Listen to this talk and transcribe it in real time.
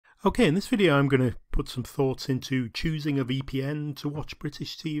Okay, in this video I'm going to put some thoughts into choosing a VPN to watch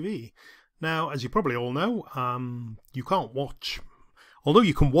British TV. Now, as you probably all know, you can't watch, although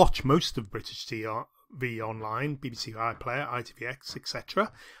you can watch most of British TV online, BBC iPlayer, ITVX,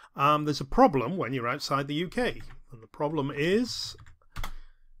 etc. There's a problem when you're outside the UK, and the problem is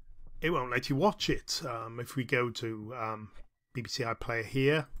it won't let you watch it. If we go to BBC iPlayer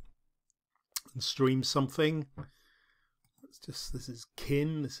here and stream something, this is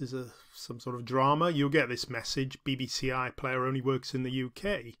kin, this is some sort of drama, you'll get this message: BBC iPlayer only works in the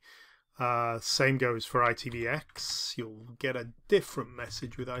UK. Same goes for ITVX. You'll get a different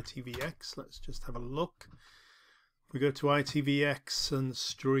message with ITVX. Let's just have a look. We go to ITVX and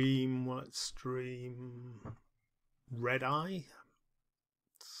stream Red Eye.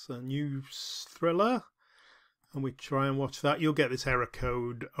 It's a news thriller, and we try and watch that. You'll get this error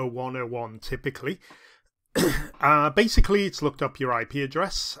code 0101 typically. Basically, it's looked up your IP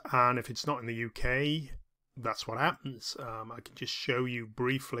address, and if it's not in the UK, that's what happens. I can just show you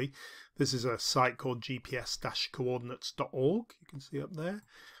briefly. This is a site called gps-coordinates.org, you can see up there,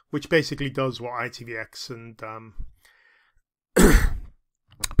 which basically does what ITVX and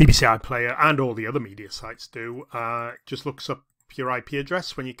BBC iPlayer and all the other media sites do. It just looks up your IP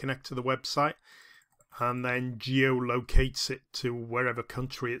address when you connect to the website, and then geolocates it to wherever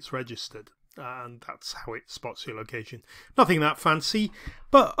country it's registered. And that's how it spots your location. Nothing that fancy,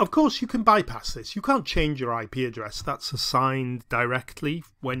 but of course you can bypass this. You can't change your IP address. That's assigned directly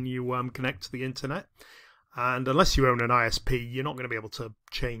when you connect to the internet, and unless you own an ISP, you're not going to be able to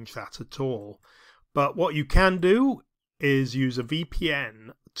change that at all. But what you can do is use a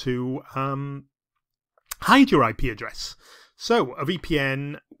VPN to hide your IP address. So a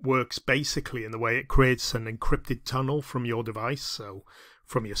VPN works basically in the way it creates an encrypted tunnel from your device, so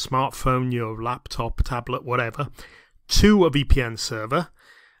from your smartphone, your laptop, tablet, whatever, to a VPN server,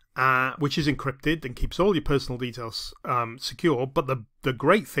 which is encrypted and keeps all your personal details secure. But the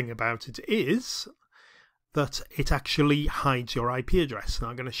great thing about it is that it actually hides your IP address, and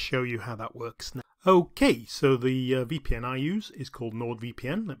I'm going to show you how that works now. Okay, so the VPN I use is called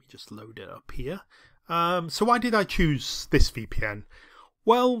NordVPN. Let me just load it up here. So why did I choose this VPN?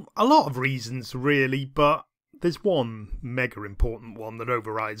 Well, a lot of reasons really, but there's one mega important one that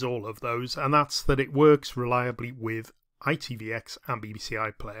overrides all of those, and that's that it works reliably with ITVX and BBC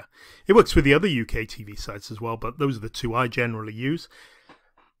iPlayer. It works with the other UK TV sites as well, but those are the two I generally use.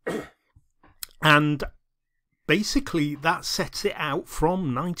 And basically that sets it out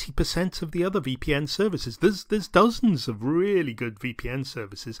from 90% of the other VPN services. There's dozens of really good VPN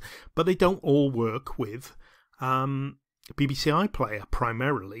services, but they don't all work with BBC iPlayer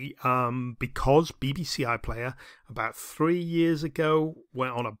primarily, because BBC iPlayer about 3 years ago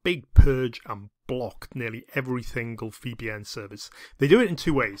went on a big purge and blocked nearly every single VPN service. They do it in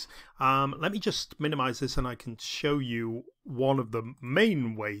two ways. Let me just minimize this and I can show you one of the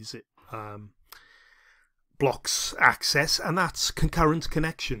main ways it blocks access, and that's concurrent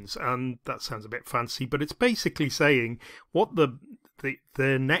connections. And that sounds a bit fancy, but it's basically saying what the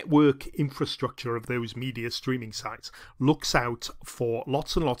network infrastructure of those media streaming sites looks out for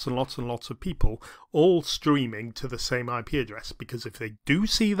lots and lots and lots and lots of people all streaming to the same IP address, because if they do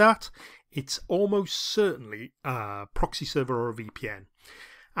see that, it's almost certainly a proxy server or a VPN.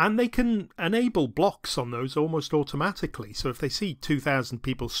 And they can enable blocks on those almost automatically. So if they see 2,000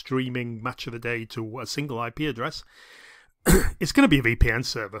 people streaming Match of the Day to a single IP address, it's going to be a VPN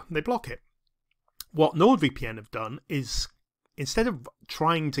server. They block it. What NordVPN have done is, instead of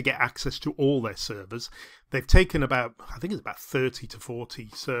trying to get access to all their servers, they've taken about, I think it's about 30 to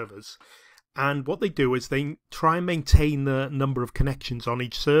 40 servers. And what they do is they try and maintain the number of connections on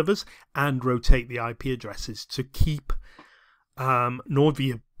each servers and rotate the IP addresses to keep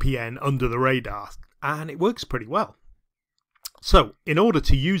NordVPN under the radar. And it works pretty well. So in order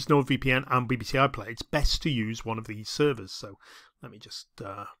to use NordVPN and BBC iPlayer, it's best to use one of these servers. So let me just,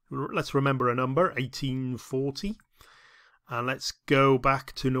 let's remember a number, 1840. And let's go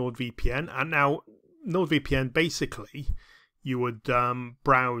back to NordVPN. And now NordVPN, basically, you would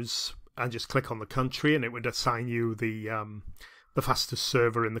browse and just click on the country, and it would assign you the fastest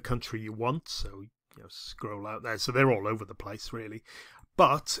server in the country you want. So scroll out there. So they're all over the place, really.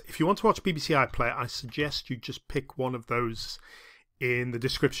 But if you want to watch BBC iPlayer, I suggest you just pick one of those in the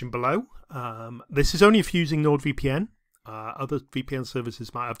description below. This is only if you're using NordVPN. Other VPN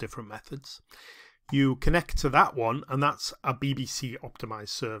services might have different methods. You connect to that one, and that's a BBC optimized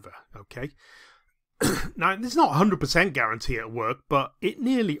server, okay? Now, there's not 100% guarantee it'll work, but it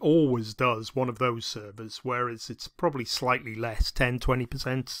nearly always does one of those servers, whereas it's probably slightly less,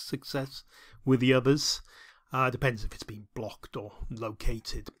 10-20% success with the others. Depends if it's been blocked or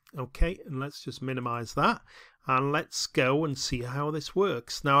located. Okay, and let's just minimize that. And let's go and see how this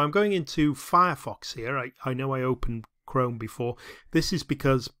works. Now I'm going into Firefox here. I know I opened Chrome before. This is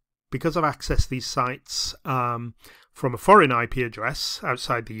because I've accessed these sites from a foreign IP address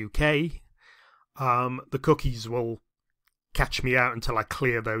outside the UK. The cookies will catch me out until I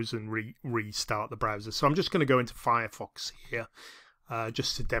clear those and restart the browser. So I'm just going to go into Firefox here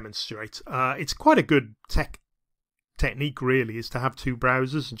just to demonstrate. It's quite a good technique really, is to have two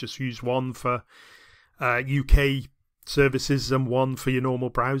browsers and just use one for UK services and one for your normal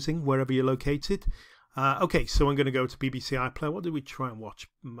browsing wherever you're located. Okay, so I'm going to go to BBC iPlayer. What did we try and watch?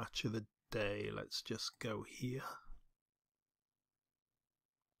 Match of the Day. Let's just go here.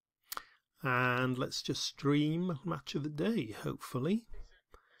 And let's just stream Match of the Day, hopefully.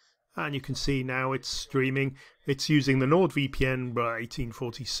 And you can see now it's streaming. It's using the NordVPN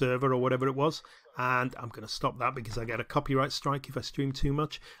 1840 server or whatever it was. And I'm going to stop that because I get a copyright strike if I stream too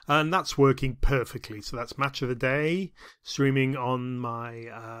much. And that's working perfectly. So that's Match of the Day streaming on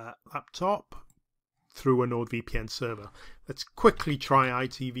my laptop through a NordVPN server. Let's quickly try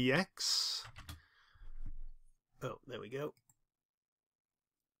ITVX. Oh, there we go.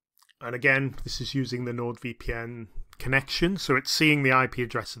 And again, this is using the NordVPN connection. So it's seeing the IP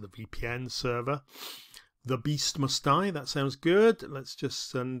address of the VPN server. The Beast Must Die. That sounds good. Let's just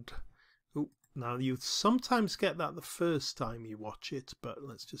send... Oh, now you sometimes get that the first time you watch it, but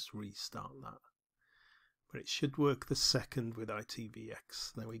let's just restart that. But it should work the second with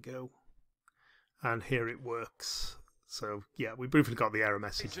ITVX. There we go. And here it works. So yeah, we briefly got the error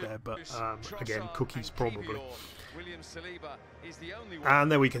message there, but again, cookies probably. And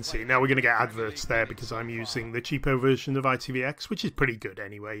there we can see, now we're going to get adverts there because I'm using the cheaper version of ITVX, which is pretty good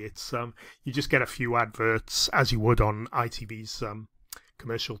anyway. It's you just get a few adverts as you would on ITV's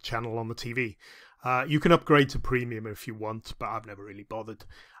commercial channel on the TV. You can upgrade to premium if you want, but I've never really bothered.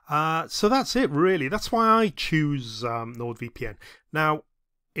 So that's it really. That's why I choose NordVPN. Now,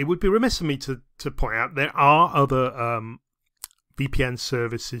 it would be remiss of me to point out there are other VPN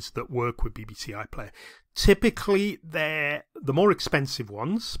services that work with BBC iPlayer. Typically, they're the more expensive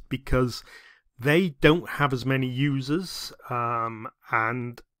ones because they don't have as many users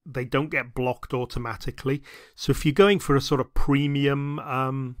and they don't get blocked automatically. So if you're going for a sort of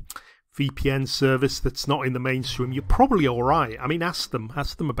premium VPN service that's not in the mainstream, you're probably all right. I mean, ask them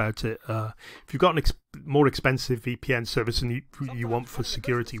about it. If you've got an more expensive VPN service and you want for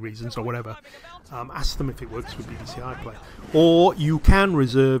security reasons or whatever, ask them if it works with BBC iPlayer. Or you can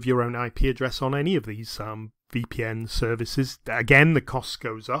reserve your own IP address on any of these VPN services. Again, the cost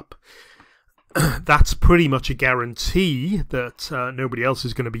goes up. That's pretty much a guarantee that nobody else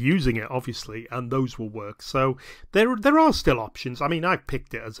is going to be using it, obviously, and those will work. So there are still options. I mean, I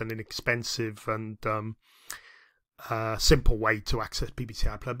picked it as an inexpensive and simple way to access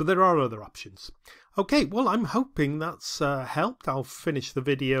BBC iPlayer, but there are other options. Okay, well, I'm hoping that's helped. I'll finish the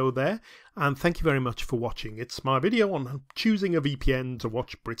video there, and thank you very much for watching. It's my video on choosing a VPN to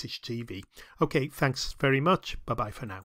watch British TV. Okay, thanks very much. Bye-bye for now.